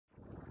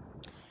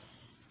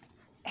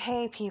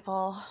Hey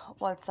people,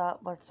 what's up?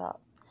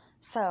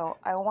 So,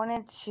 I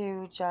wanted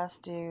to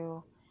just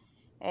do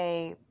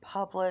a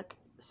public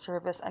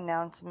service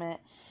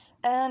announcement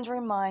and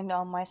remind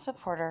all my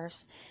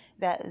supporters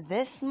that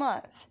this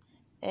month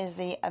is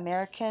the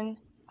American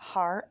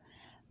Heart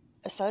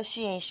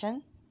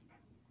Association.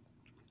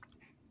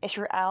 If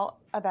you're out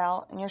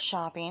about and you're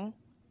shopping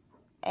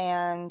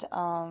and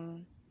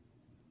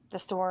the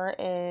store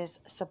is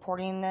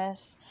supporting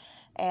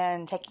this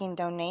and taking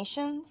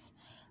donations,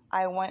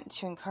 I want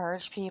to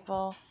encourage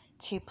people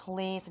to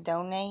please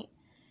donate,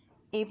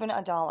 even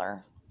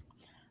 $1.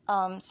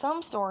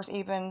 Some stores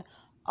even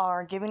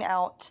are giving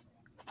out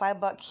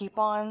 $5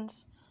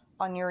 coupons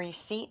on your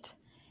receipt,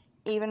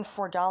 even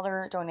for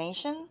 $1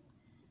 donation.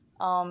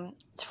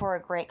 It's for a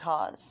great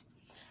cause.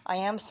 I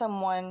am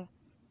someone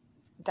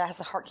that has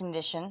a heart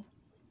condition,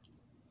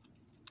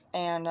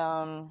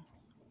 and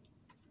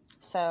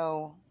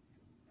so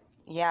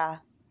yeah,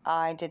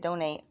 I did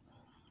donate.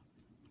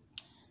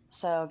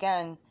 So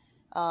again,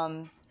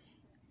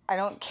 I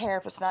don't care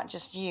if it's not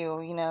just you,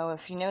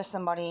 if you know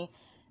somebody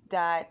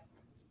that,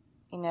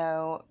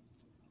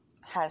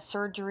 has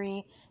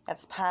surgery,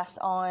 that's passed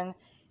on,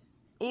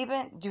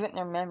 even do it in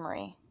their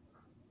memory.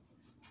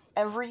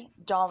 Every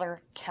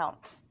dollar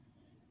counts.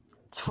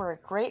 It's for a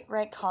great,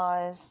 great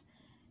cause.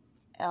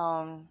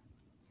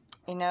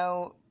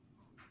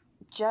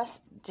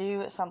 Just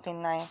do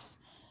something nice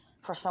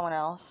for someone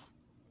else.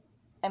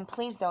 And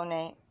please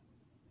donate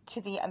to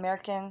the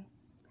American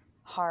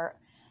Heart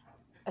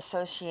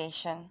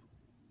Association.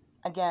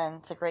 Again,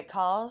 it's a great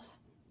cause,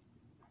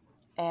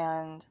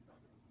 and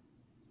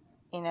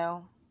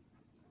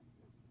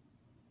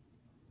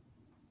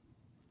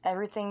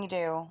everything you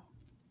do,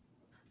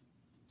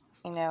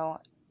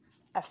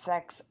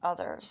 affects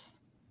others.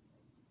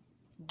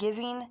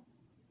 Giving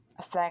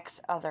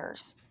affects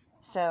others.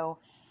 So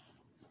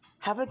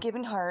have a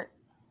giving heart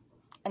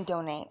and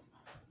donate.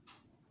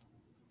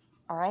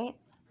 All right?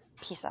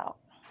 Peace out.